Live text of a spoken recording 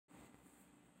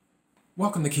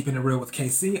Welcome to Keeping It Real with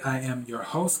KC. I am your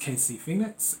host, KC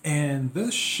Phoenix, and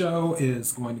this show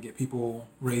is going to get people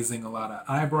raising a lot of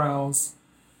eyebrows.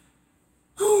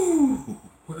 Whew.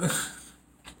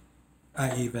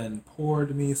 I even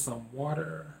poured me some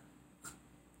water.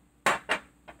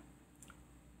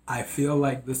 I feel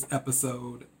like this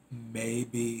episode may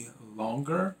be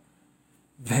longer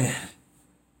than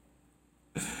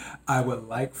I would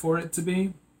like for it to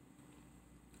be,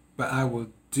 but I will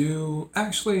do.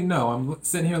 Actually, no, I'm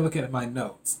sitting here looking at my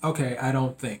notes. Okay, I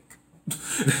don't think.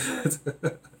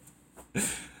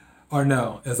 Or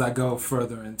no, as I go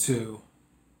further into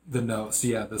the notes,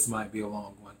 yeah, this might be a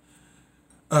long one.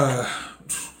 Uh,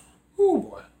 oh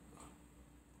boy.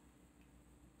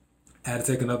 I had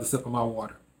to take another sip of my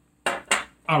water.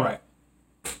 All right.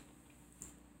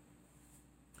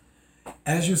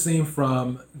 As you've seen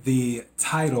from the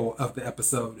title of the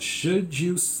episode, Should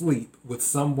You Sleep with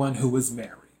Someone Who is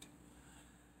Married?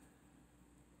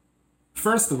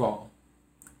 First of all,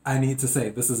 I need to say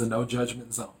this is a no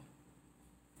judgment zone.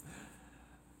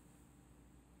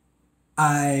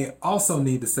 I also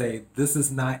need to say this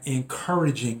is not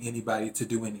encouraging anybody to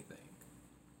do anything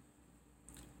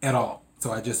at all.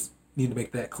 So I just need to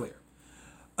make that clear.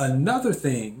 Another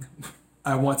thing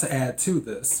I want to add to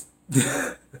this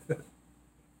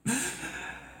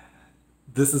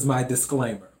this is my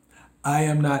disclaimer. I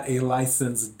am not a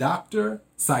licensed doctor,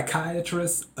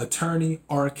 psychiatrist, attorney,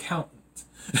 or accountant.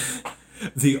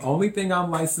 The only thing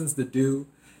I'm licensed to do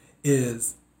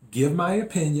is give my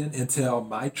opinion and tell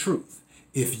my truth.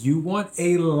 If you want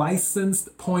a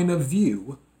licensed point of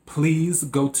view, please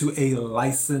go to a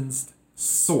licensed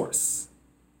source.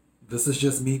 This is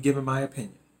just me giving my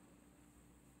opinion.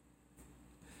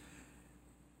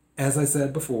 As I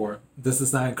said before, this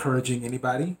is not encouraging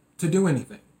anybody to do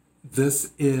anything.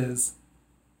 This is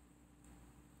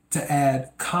to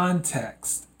add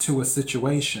context to a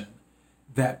situation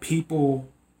that people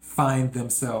find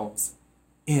themselves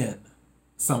in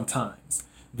sometimes.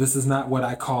 This is not what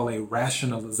I call a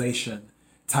rationalization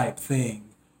type thing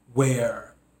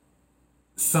where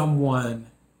someone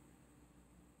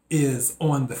is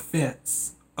on the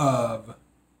fence of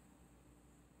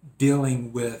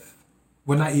dealing with,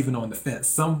 well, not even on the fence,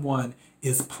 someone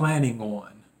is planning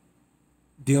on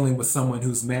dealing with someone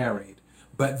who's married,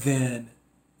 but then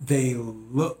they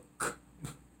look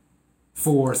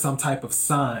for some type of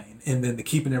sign, and then the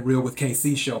Keeping It Real with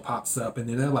KC show pops up, and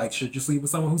then they're like, should you sleep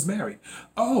with someone who's married?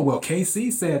 Oh, well,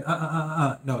 KC said,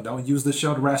 no, don't use the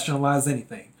show to rationalize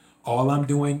anything. All I'm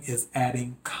doing is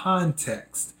adding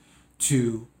context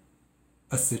to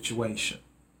a situation.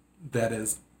 That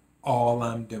is all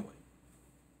I'm doing.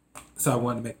 So I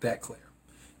want to make that clear.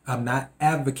 I'm not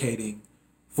advocating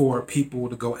for people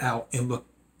to go out and look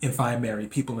and find married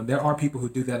people. And there are people who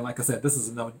do that. And like I said, this is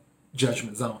a no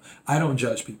judgment zone. I don't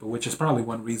judge people, which is probably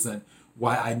one reason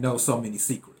why I know so many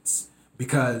secrets.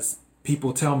 Because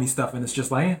people tell me stuff and it's just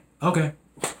like, okay.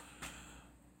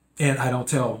 And I don't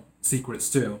tell secrets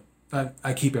too.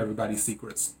 I keep everybody's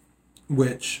secrets,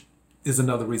 which is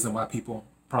another reason why people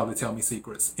probably tell me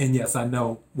secrets. And yes, I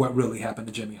know what really happened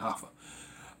to Jimmy Hoffa.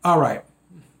 All right.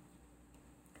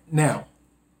 Now,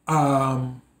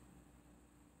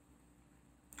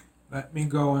 let me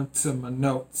go into my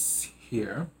notes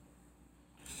here.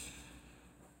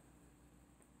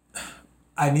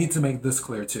 I need to make this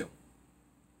clear too.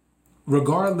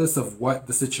 Regardless of what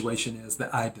the situation is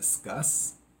that I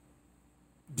discuss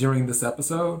during this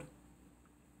episode,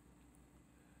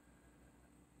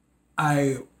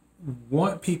 I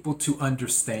want people to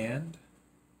understand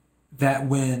that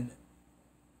when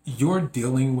you're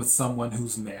dealing with someone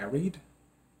who's married,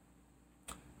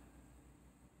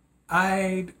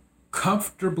 I'd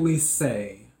comfortably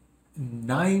say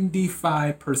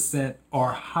 95%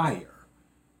 or higher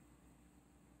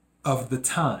of the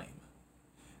time,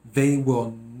 they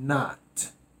will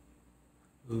not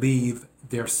leave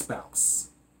their spouse.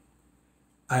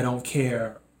 I don't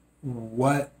care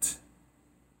what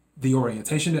the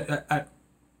orientation, I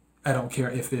don't care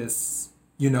if it's,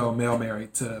 male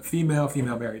married to female,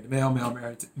 female married to male, male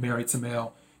married to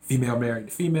male, female married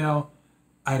to female.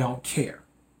 I don't care.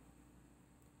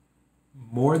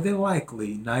 More than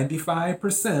likely,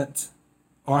 95%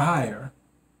 or higher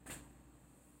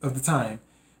of the time,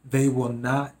 they will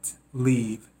not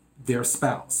leave their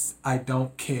spouse. I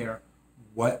don't care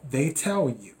what they tell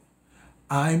you.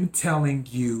 I'm telling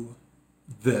you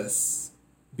this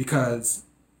because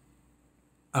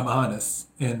I'm honest,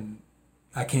 and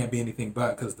I can't be anything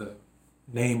but, because the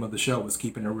name of the show is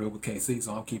Keeping It Real with KC,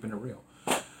 so I'm keeping it real.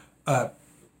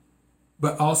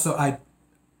 But also, I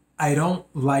don't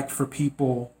like for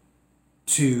people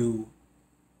to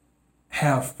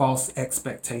have false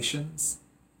expectations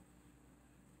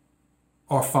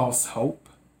or false hope.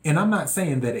 And I'm not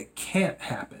saying that it can't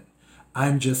happen.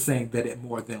 I'm just saying that it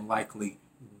more than likely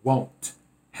won't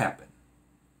happen.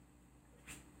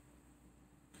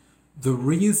 The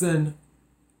reason,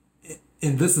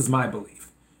 and this is my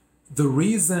belief, the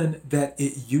reason that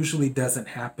it usually doesn't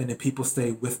happen and people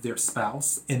stay with their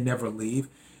spouse and never leave,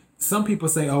 some people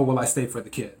say, oh, well, I stay for the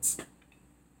kids.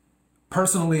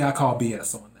 Personally, I call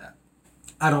BS on that.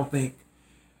 I don't think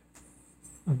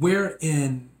we're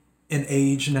in an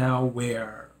age now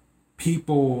where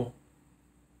people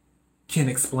can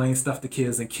explain stuff to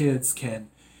kids, and kids can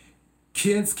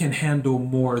handle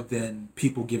more than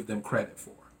people give them credit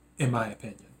for, in my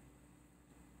opinion.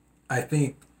 I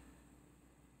think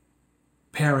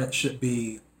parents should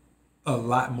be a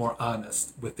lot more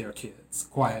honest with their kids,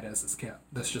 quiet as it's kept.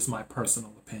 That's just my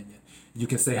personal opinion. You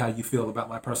can say how you feel about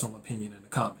my personal opinion in the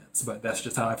comments, but that's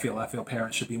just how I feel. I feel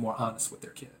parents should be more honest with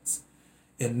their kids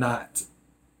and not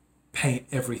paint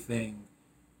everything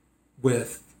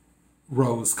with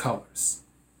rose colors.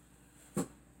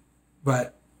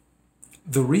 But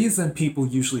the reason people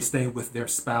usually stay with their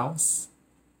spouse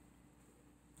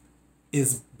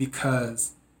is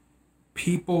because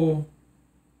people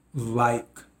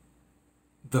like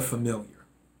the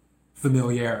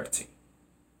familiarity.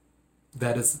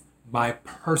 That is my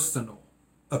personal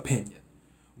opinion,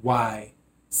 why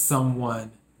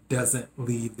someone doesn't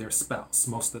leave their spouse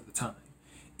most of the time,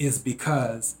 is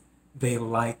because they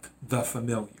like the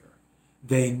familiar.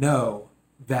 They know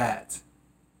that,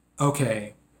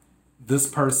 okay, this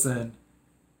person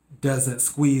doesn't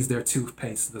squeeze their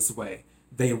toothpaste this way.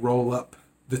 They roll up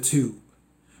the tube.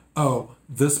 Oh,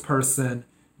 this person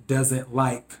doesn't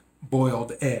like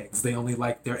boiled eggs. They only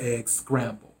like their eggs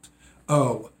scrambled.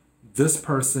 Oh, this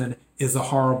person is a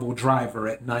horrible driver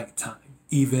at nighttime,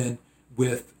 even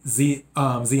with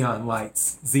xenon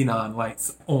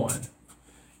lights on.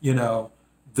 You know,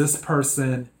 this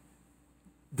person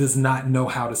does not know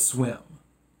how to swim.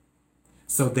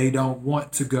 So they don't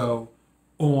want to go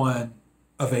on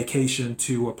a vacation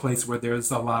to a place where there's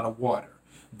a lot of water.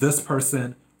 This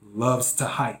person loves to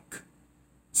hike.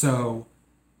 So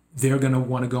they're going to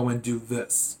want to go and do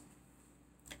this.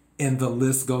 And the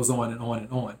list goes on and on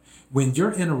and on. When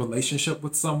you're in a relationship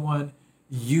with someone,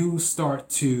 you start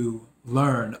to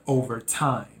learn over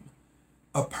time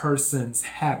a person's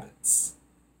habits.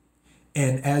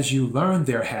 And as you learn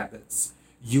their habits,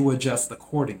 you adjust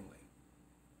accordingly.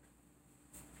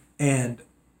 And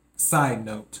side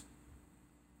note,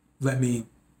 let me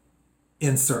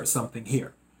insert something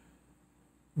here.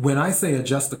 When I say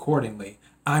adjust accordingly,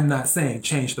 I'm not saying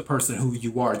change the person who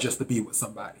you are just to be with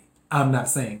somebody. I'm not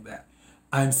saying that.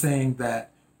 I'm saying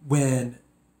that when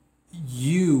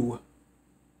you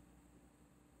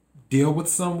deal with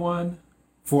someone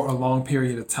for a long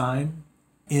period of time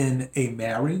in a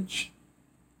marriage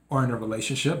or in a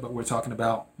relationship, but we're talking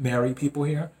about married people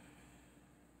here,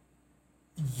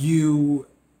 you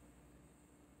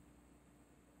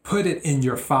put it in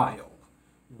your file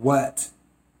what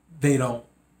they don't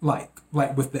like.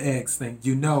 Like with the eggs thing,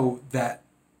 you know that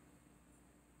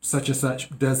such and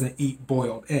such doesn't eat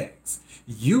boiled eggs.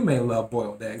 You may love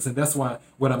boiled eggs, and that's why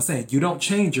what I'm saying, you don't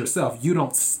change yourself. You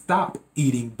don't stop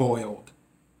eating boiled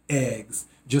eggs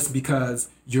just because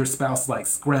your spouse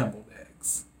likes scrambled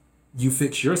eggs. You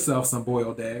fix yourself some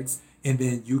boiled eggs, and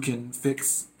then you can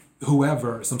fix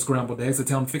whoever some scrambled eggs and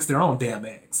tell them to fix their own damn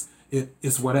eggs.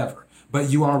 It's whatever. But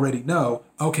you already know,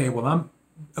 okay, well, I'm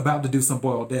about to do some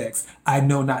boiled eggs. I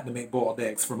know not to make boiled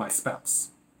eggs for my spouse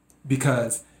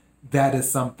because that is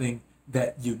something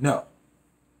that you know.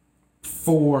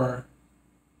 For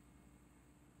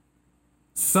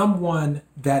someone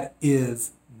that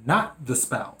is not the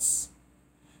spouse,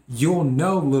 you'll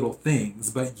know little things,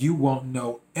 but you won't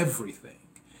know everything.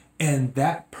 And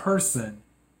that person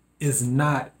is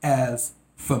not as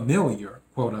familiar,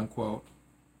 quote unquote,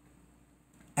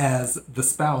 as the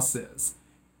spouse is.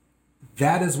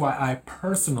 That is why I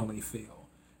personally feel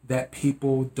that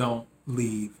people don't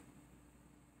leave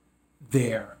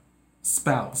their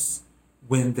spouse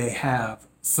when they have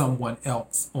someone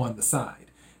else on the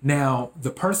side. Now,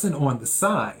 the person on the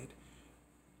side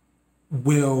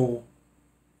will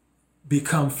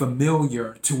become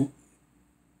familiar to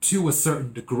a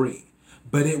certain degree,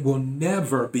 but it will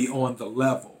never be on the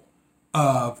level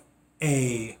of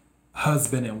a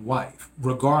husband and wife,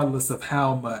 regardless of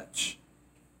how much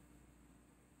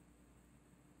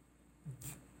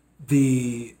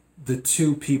the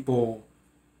two people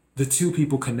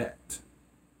connect.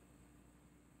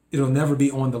 It'll never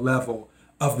be on the level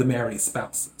of the married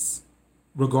spouses,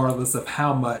 regardless of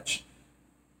how much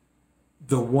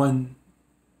the one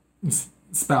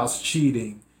spouse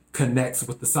cheating connects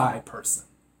with the side person.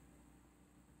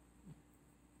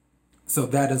 So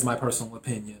that is my personal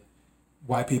opinion,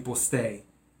 why people stay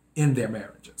in their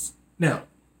marriages. Now,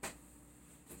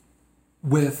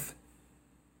 with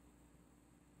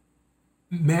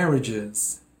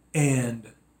marriages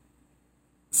and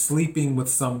sleeping with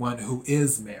someone who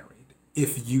is married,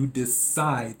 if you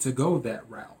decide to go that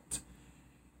route,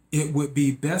 it would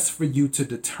be best for you to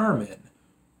determine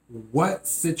what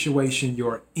situation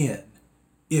you're in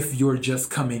if you're just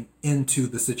coming into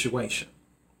the situation.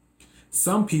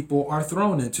 Some people are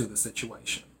thrown into the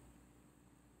situation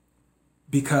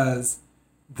because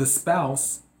the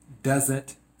spouse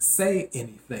doesn't say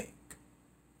anything.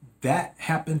 That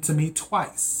happened to me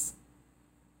twice,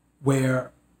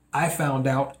 where I found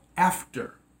out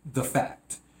after the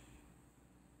fact.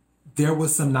 There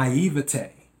was some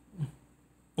naivete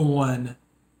on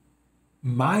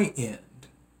my end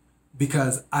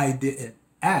because I didn't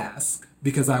ask,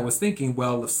 because I was thinking,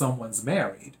 well, if someone's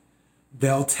married,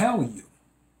 they'll tell you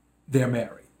they're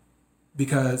married.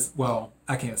 Because, well,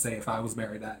 I can't say if I was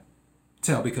married, I'd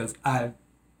tell, because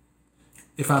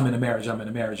if I'm in a marriage, I'm in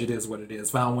a marriage. It is what it is.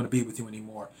 If I don't want to be with you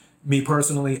anymore, me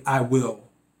personally, I will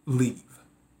leave.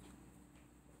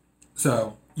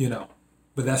 So,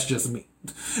 but that's just me.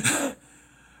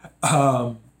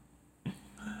 But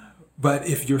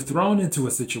if you're thrown into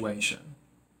a situation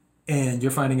and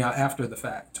you're finding out after the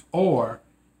fact, or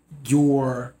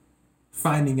you're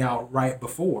finding out right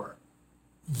before,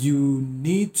 you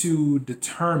need to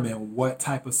determine what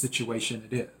type of situation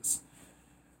it is.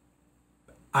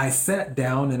 I sat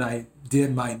down and I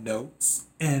did my notes,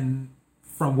 and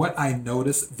from what I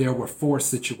noticed, there were 4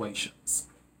 situations.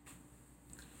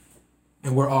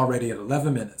 And we're already at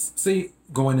 11 minutes. See,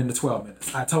 going into 12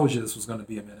 minutes. I told you this was going to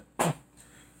be a minute.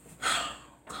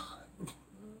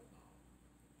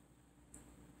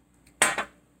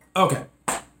 Okay.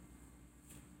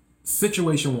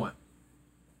 Situation 1.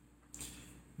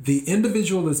 The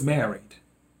individual is married,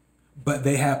 but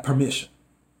they have permission.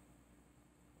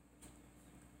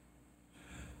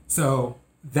 So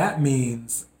that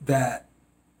means that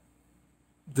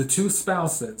the 2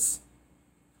 spouses,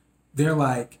 they're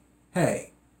like,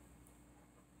 hey,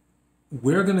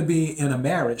 we're going to be in a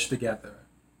marriage together,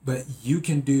 but you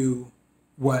can do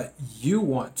what you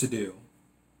want to do,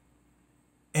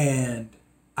 and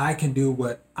I can do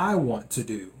what I want to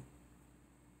do,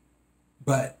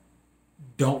 but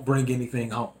don't bring anything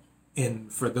home.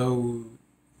 And for those,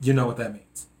 you know what that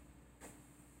means.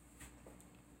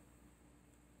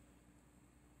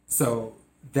 So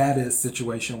that is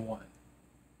situation 1.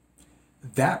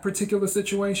 That particular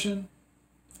situation,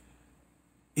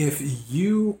 if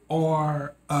you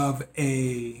are of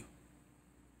a,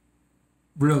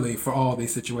 really for all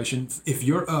these situations, if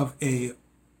you're of a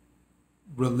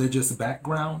religious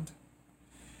background,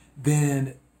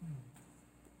 then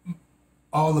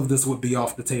all of this would be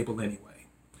off the table anyway.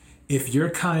 If you're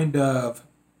kind of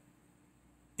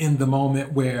in the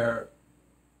moment where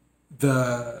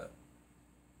the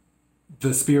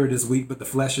spirit is weak but the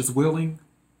flesh is willing,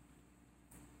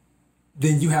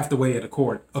 then you have to weigh it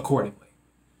accordingly.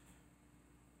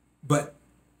 But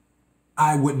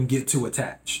I wouldn't get too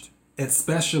attached,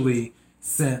 especially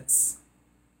since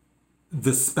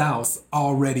the spouse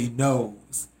already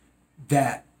knows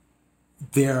that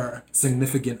their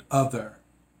significant other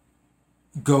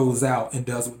goes out and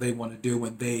does what they want to do,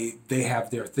 and they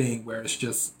have their thing where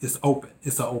it's open.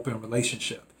 It's an open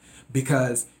relationship.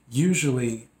 Because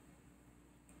usually,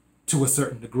 to a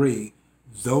certain degree,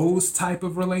 those type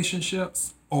of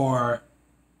relationships are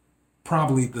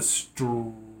probably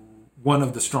one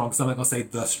of the strongest. I'm not going to say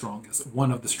the strongest,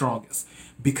 one of the strongest,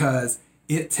 because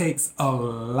it takes a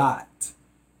lot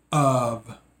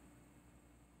of,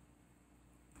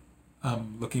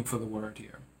 I'm looking for the word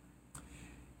here.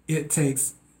 It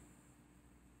takes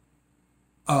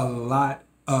a lot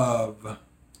of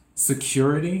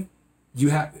security.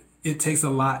 It takes a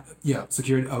lot,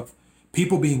 security of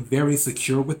people being very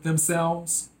secure with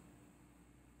themselves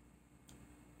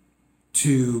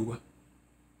to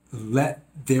let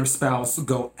their spouse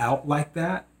go out like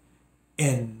that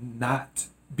and not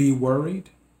be worried.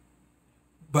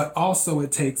 But also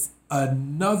it takes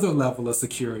another level of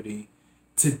security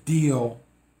to deal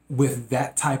with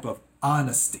that type of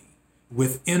honesty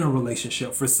within a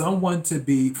relationship. For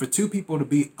two people to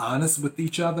be honest with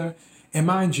each other, and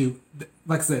mind you,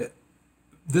 like I said,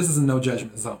 this is a no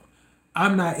judgment zone.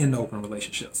 I'm not in open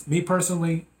relationships. Me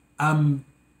personally, I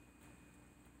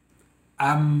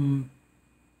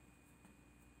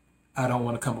don't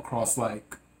want to come across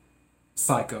like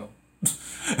psycho.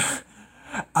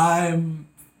 I'm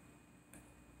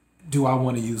do I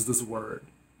want to use this word?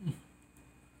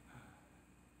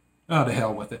 Oh, the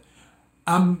hell with it.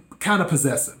 I'm kind of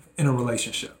possessive in a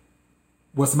relationship.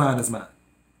 What's mine is mine.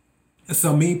 And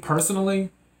so me personally,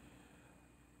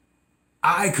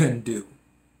 I couldn't do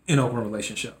an open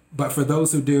relationship. But for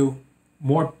those who do,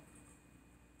 more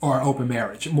or open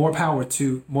marriage, more power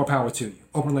to you.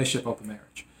 Open relationship, open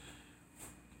marriage.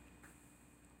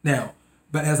 Now,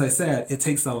 but as I said, it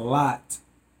takes a lot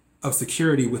of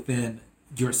security within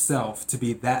yourself to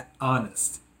be that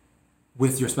honest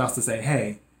with your spouse to say,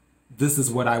 hey, this is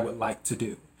what I would like to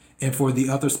do. And for the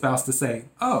other spouse to say,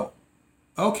 oh,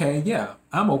 okay, yeah,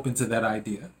 I'm open to that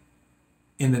idea.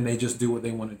 And then they just do what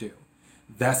they want to do.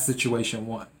 That's situation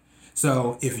one.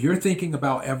 So if you're thinking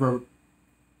about ever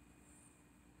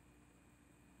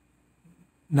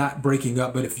not breaking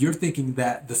up, but if you're thinking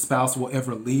that the spouse will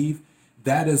ever leave,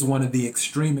 that is one of the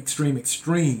extreme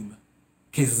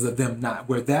cases of them not,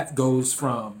 where that goes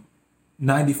from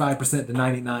 95% to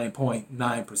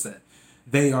 99.9%.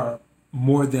 They are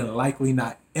more than likely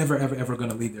not ever going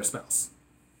to leave their spouse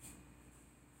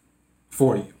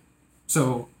for you.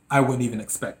 So I wouldn't even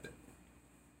expect it.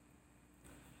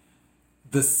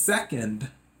 The second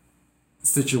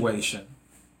situation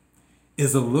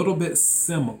is a little bit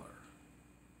similar.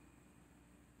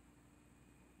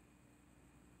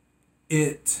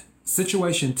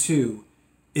 Situation two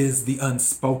is the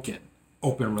unspoken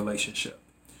open relationship,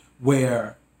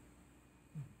 where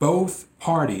both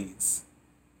parties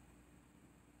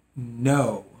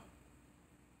know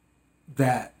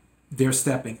that they're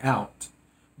stepping out,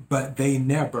 but they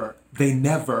never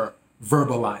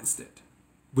verbalized it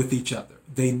with each other.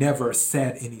 They never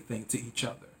said anything to each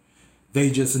other.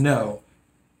 They just know,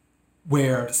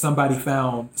 where somebody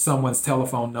found someone's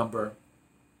telephone number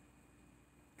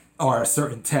or a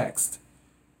certain text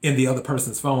in the other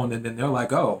person's phone, and then they're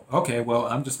like, oh, okay, well,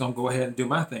 I'm just going to go ahead and do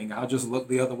my thing. I'll just look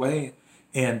the other way,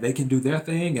 and they can do their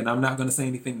thing, and I'm not going to say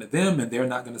anything to them, and they're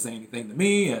not going to say anything to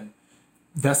me, and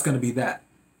that's going to be that.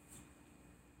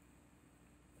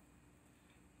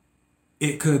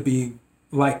 It could be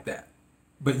like that,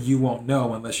 but you won't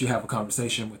know unless you have a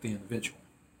conversation with the individual.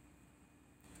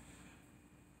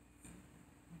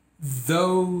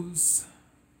 Those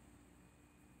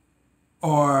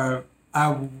are, I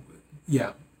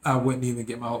wouldn't even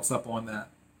get my hopes up on that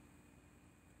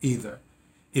either.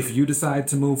 If you decide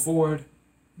to move forward,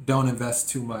 don't invest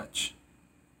too much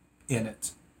in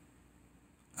it.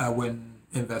 I wouldn't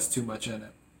invest too much in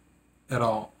it at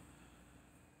all.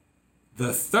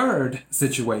 The third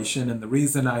situation, and the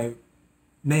reason I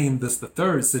named this the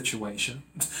third situation,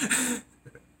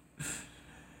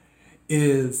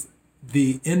 is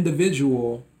the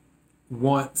individual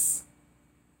wants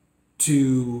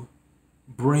to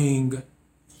bring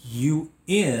you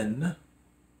in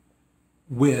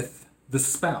with the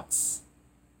spouse,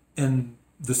 and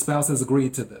the spouse has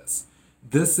agreed to this.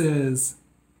 This isn't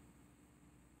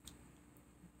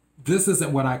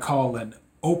what I call an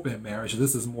open marriage.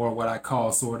 This is more what I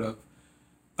call sort of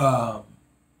a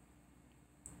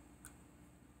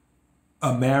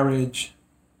marriage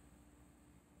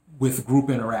with group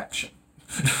interaction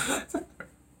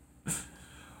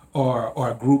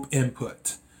or group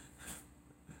input.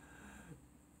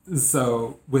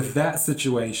 So with that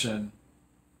situation,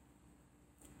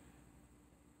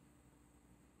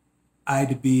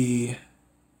 I'd be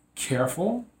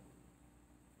careful,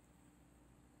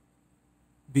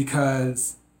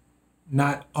 because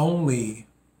not only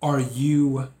are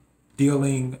you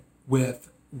dealing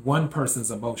with one person's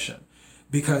emotions,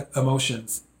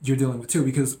 you're dealing with two.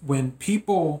 Because when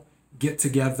people get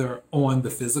together on the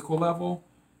physical level,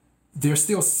 there's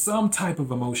still some type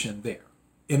of emotion there.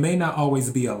 It may not always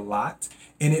be a lot,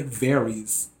 and it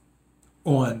varies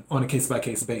on a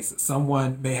case-by-case basis.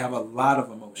 Someone may have a lot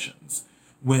of emotions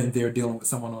when they're dealing with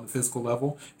someone on the physical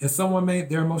level, and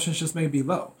their emotions just may be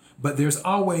low. But there's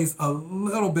always a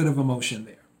little bit of emotion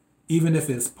there, even if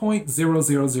it's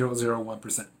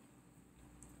 0.00001%.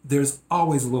 There's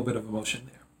always a little bit of emotion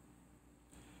there.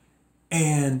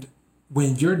 And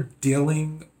when you're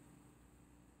dealing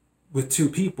with two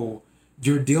people,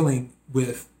 you're dealing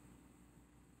with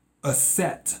a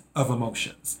set of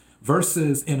emotions,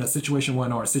 versus in a situation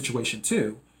one or a situation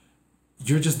two,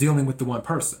 you're just dealing with the one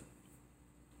person.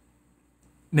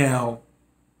 Now,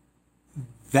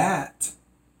 that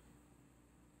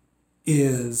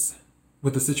is,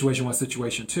 with the situation one,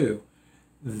 situation two,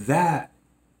 that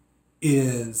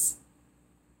is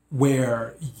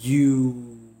where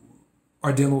you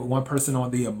are dealing with one person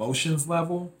on the emotions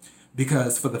level,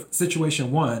 because for the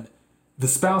situation one, the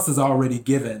spouse has already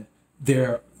given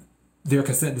their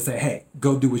consent to say, hey,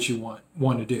 go do what you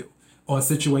want to do. On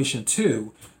situation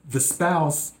two, the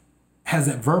spouse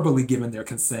hasn't verbally given their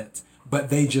consent, but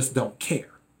they just don't care.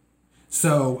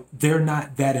 So they're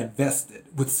not that invested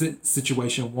with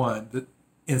situation one,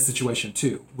 in situation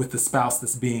two, with the spouse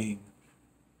that's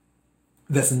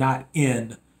not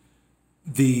in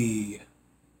the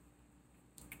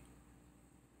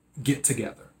get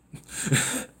together.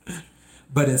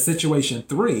 But in situation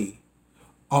three,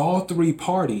 all three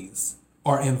parties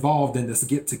are involved in this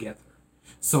get together.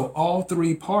 So all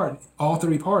three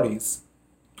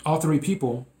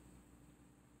people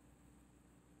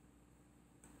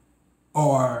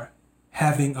are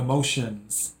having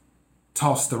emotions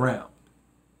tossed around.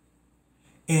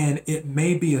 And it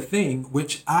may be a thing,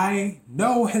 which I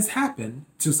know has happened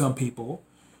to some people,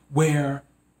 where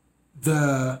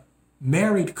the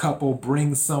married couple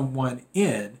brings someone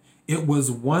in. It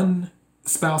was one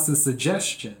spouse's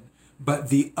suggestion, but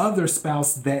the other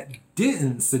spouse that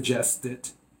didn't suggest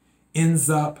it ends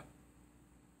up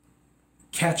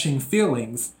catching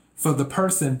feelings for the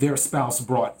person their spouse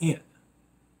brought in.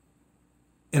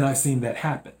 And I've seen that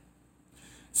happen.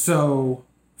 So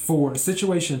for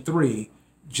situation three,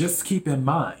 just keep in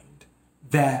mind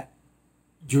that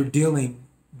you're dealing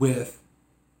with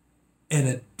an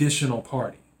additional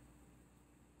party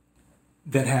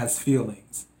that has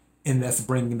feelings, and that's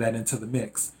bringing that into the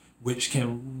mix, which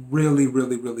can really,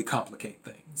 really, really complicate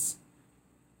things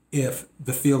if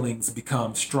the feelings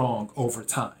become strong over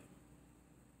time.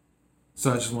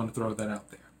 So I just want to throw that out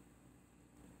there.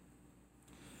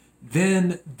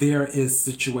 Then there is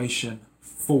situation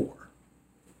four.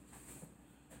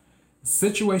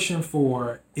 Situation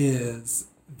four is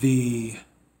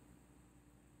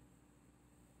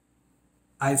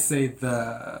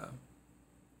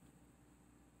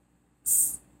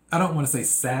I don't want to say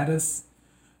saddest,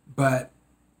 but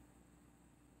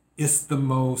it's the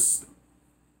most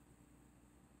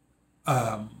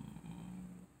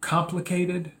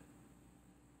complicated,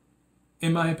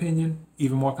 in my opinion,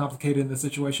 even more complicated than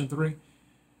situation three,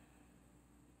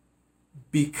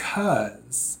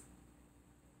 because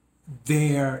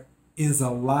there's a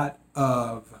lot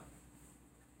of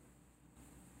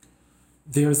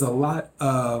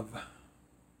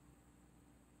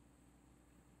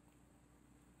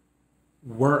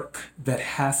work that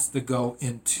has to go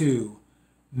into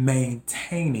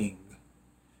maintaining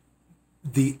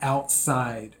the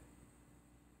outside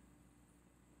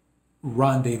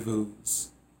rendezvous,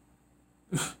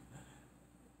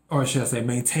 or should I say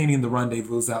maintaining the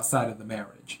rendezvous outside of the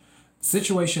marriage.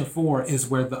 Situation four is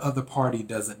where the other party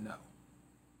doesn't know.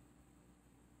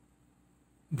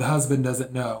 The husband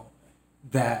doesn't know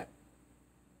that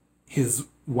his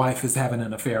wife is having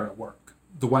an affair at work.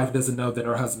 The wife doesn't know that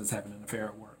her husband's having an affair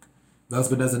at work. The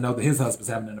husband doesn't know that his husband's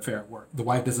having an affair at work. The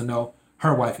wife doesn't know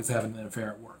her wife is having an affair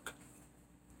at work.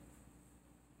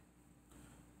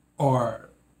 Or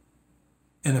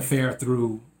an affair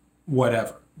through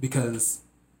whatever, because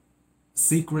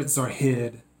secrets are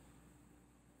hid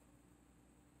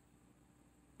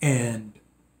and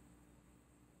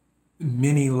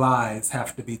many lies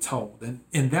have to be told.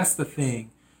 And that's the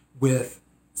thing with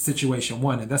situation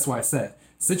one. And that's why I said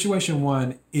situation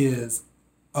one is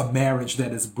a marriage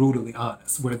that is brutally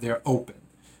honest, where they're open.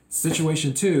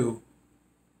 Situation two,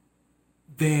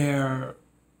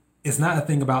 it's not a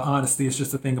thing about honesty, it's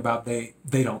just a thing about they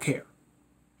don't care.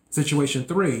 Situation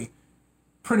three,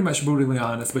 pretty much brutally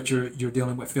honest, but you're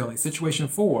dealing with feelings. Situation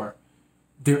four,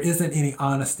 there isn't any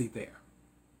honesty there.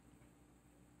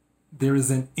 There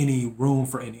isn't any room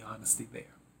for any honesty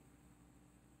there.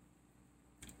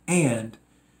 And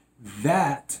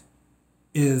that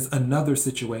is another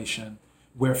situation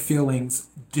where feelings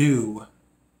do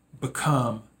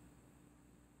become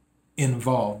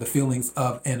involved, the feelings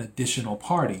of an additional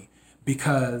party,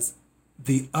 because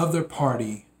the other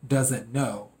party doesn't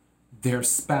know their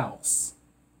spouse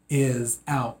is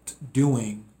out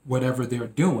doing whatever they're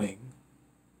doing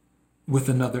with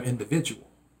another individual.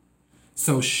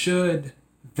 So should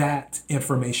that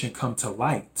information come to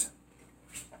light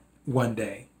one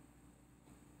day,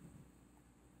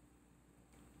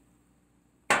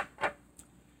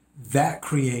 that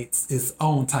creates its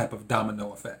own type of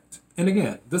domino effect. And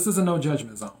again, this is a no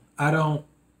judgment zone.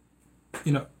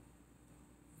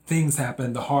 Things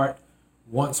happen. The heart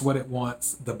wants what it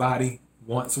wants. The body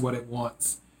wants what it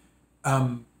wants.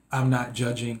 I'm not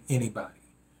judging anybody.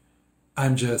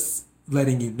 I'm just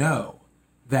letting you know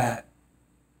that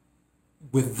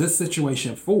with this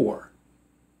situation four,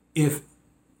 if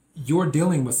you're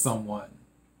dealing with someone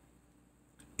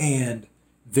and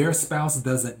their spouse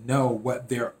doesn't know what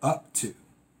they're up to,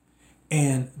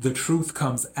 and the truth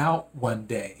comes out one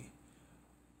day,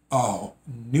 a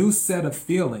new set of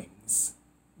feelings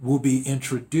will be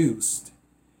introduced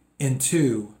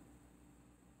into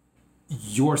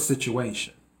your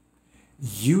situation.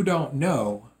 You don't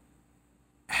know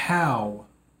how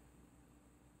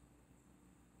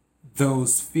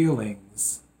those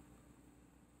feelings,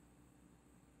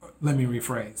 let me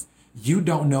rephrase, you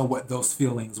don't know what those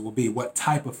feelings will be, what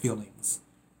type of feelings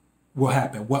will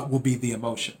happen, what will be the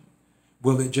emotion.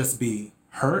 Will it just be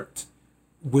hurt?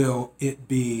 Will it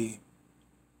be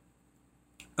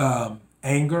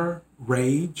anger,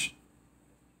 rage,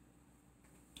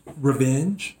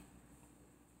 revenge?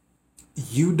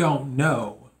 You don't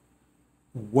know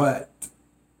what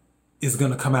is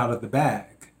going to come out of the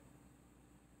bag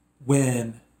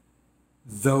when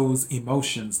those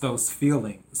emotions, those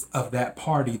feelings of that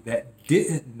party that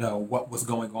didn't know what was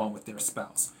going on with their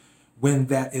spouse, when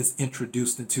that is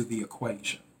introduced into the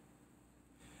equation.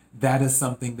 That is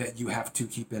something that you have to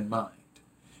keep in mind.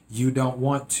 You don't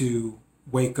want to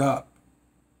wake up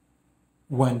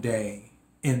one day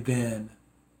and then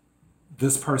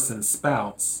this person's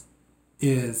spouse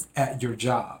is at your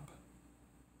job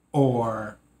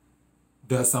or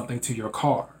does something to your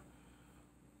car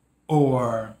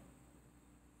or,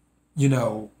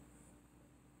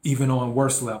 even on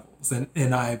worse levels.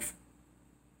 And I've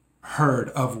heard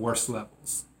of worse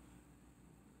levels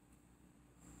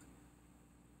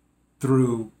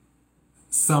through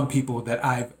some people that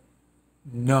I've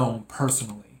known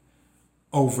personally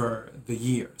over the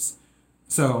years.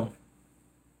 So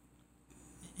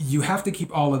you have to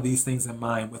keep all of these things in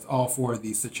mind with all four of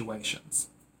these situations.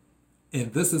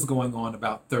 And this is going on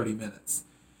about 30 minutes.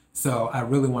 So I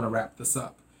really want to wrap this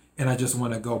up. And I just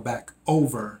want to go back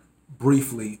over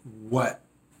briefly what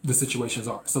the situations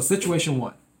are. So situation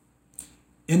one,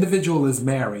 individual is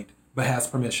married but has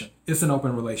permission. It's an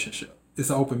open relationship. It's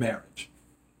an open marriage.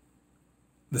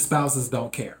 The spouses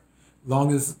don't care.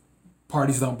 Long as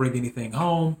parties don't bring anything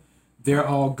home, they're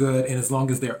all good. And as long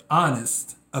as they're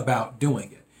honest about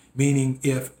doing it, meaning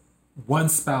if one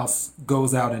spouse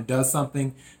goes out and does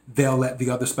something, they'll let the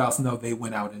other spouse know they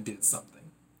went out and did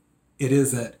something. It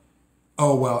isn't,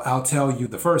 oh, well, I'll tell you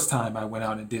the first time I went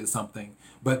out and did something,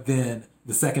 but then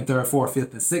the second, third, fourth,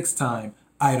 fifth, and sixth time,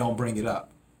 I don't bring it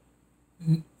up.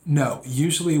 No,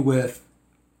 usually with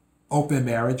open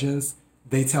marriages,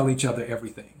 they tell each other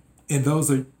everything. And those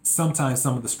are sometimes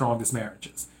some of the strongest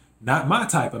marriages. Not my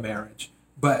type of marriage,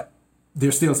 but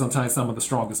they're still sometimes some of the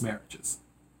strongest marriages.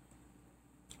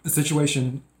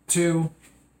 Situation two,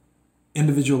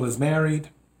 individual is married,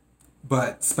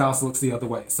 but spouse looks the other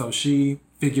way. So she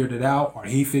figured it out or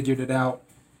he figured it out.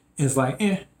 It's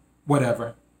like,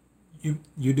 whatever. You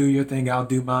do your thing, I'll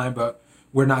do mine, but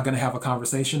we're not going to have a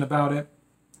conversation about it.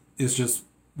 It's just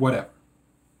whatever.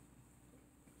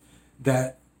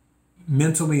 That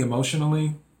mentally,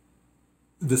 emotionally,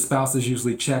 the spouse is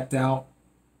usually checked out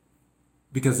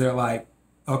because they're like,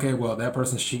 okay, well, that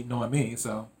person's cheating on me,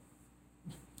 so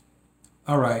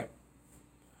all right.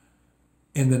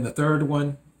 And then the third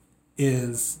one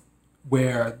is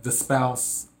where the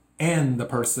spouse and the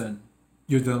person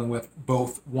you're dealing with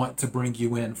both want to bring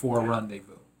you in for a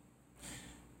rendezvous.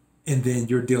 And then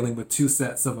you're dealing with two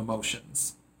sets of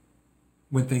emotions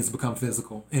when things become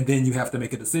physical. And then you have to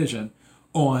make a decision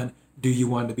on, do you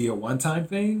want to be a one-time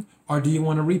thing or do you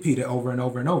want to repeat it over and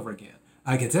over and over again?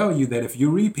 I can tell you that if you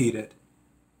repeat it,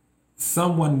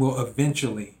 someone will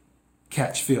eventually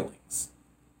catch feelings.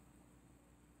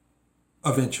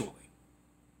 Eventually.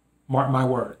 Mark my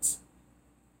words.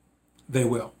 They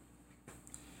will.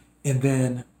 And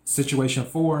then situation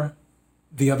four,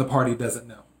 the other party doesn't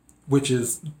know, which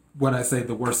is what I say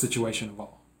the worst situation of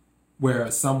all, where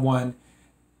someone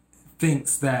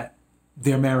thinks that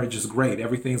their marriage is great,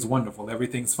 everything's wonderful,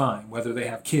 everything's fine, whether they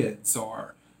have kids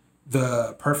or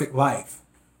the perfect life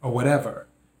or whatever.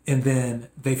 And then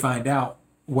they find out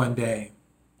one day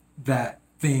that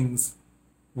things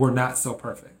were not so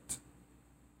perfect,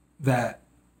 that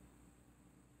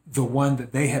the one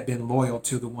that they had been loyal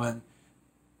to, the one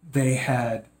they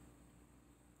had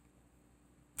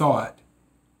thought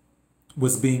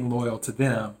was being loyal to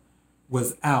them,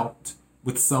 was out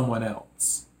with someone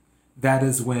else. That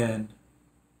is when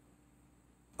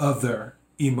other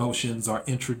emotions are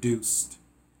introduced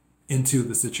into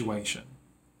the situation.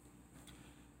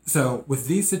 So with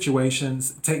these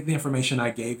situations, take the information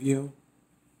I gave you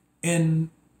and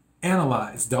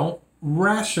analyze. Don't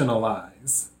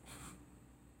rationalize.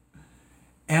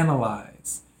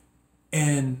 Analyze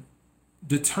and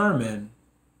determine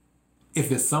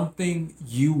if it's something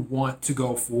you want to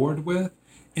go forward with.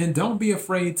 And don't be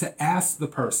afraid to ask the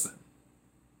person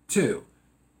too.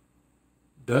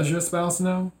 Does your spouse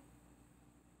know?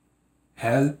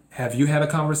 Have you had a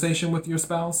conversation with your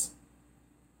spouse?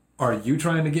 Are you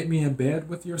trying to get me in bed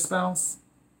with your spouse?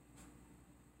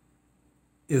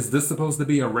 Is this supposed to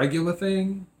be a regular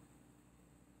thing?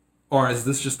 Or is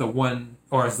this just a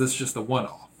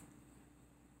one-off?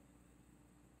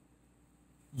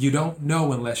 You don't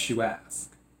know unless you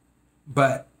ask.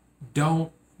 But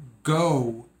don't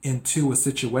go into a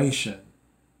situation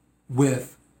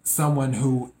with someone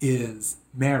who is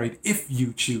married if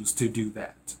you choose to do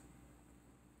that.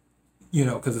 You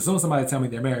know, because as soon as somebody tell me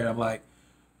they're married, I'm like,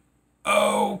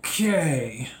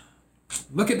 okay,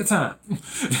 look at the time.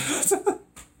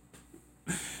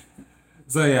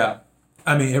 So yeah,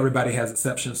 I mean, everybody has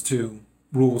exceptions to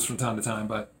rules from time to time,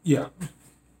 but yeah,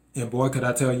 and boy, could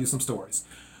I tell you some stories.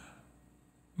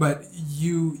 But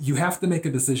you have to make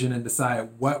a decision and decide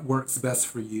what works best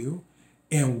for you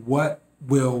and what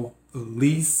will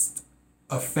least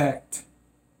affect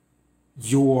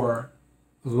your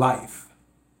life,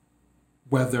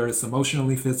 whether it's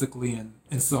emotionally, physically, and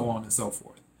so on and so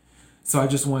forth. So I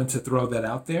just wanted to throw that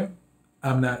out there.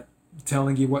 I'm not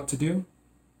telling you what to do.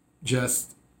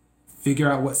 Just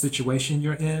figure out what situation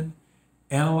you're in,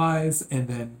 analyze, and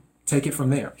then take it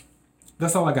from there.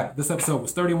 That's all I got. This episode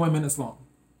was 31 minutes long.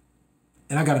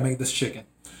 And I got to make this chicken.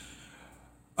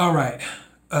 All right.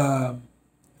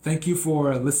 Thank you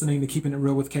for listening to Keeping It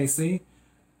Real with KC.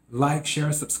 Like,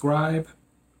 share, subscribe.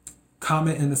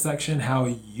 Comment in the section how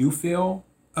you feel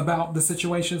about the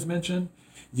situations mentioned.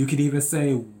 You could even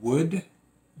say, would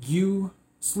you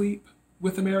sleep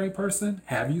with a married person?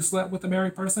 Have you slept with a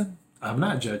married person? I'm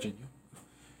not judging you.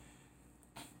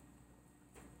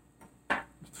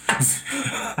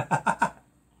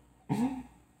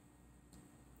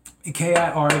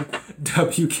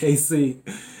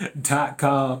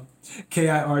 KIRWKC.com.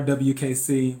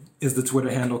 KIRWKC is the Twitter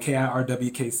handle.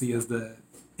 KIRWKC is the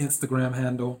Instagram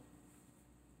handle.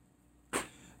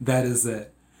 That is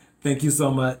it. Thank you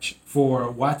so much for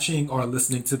watching or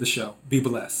listening to the show. Be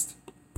blessed.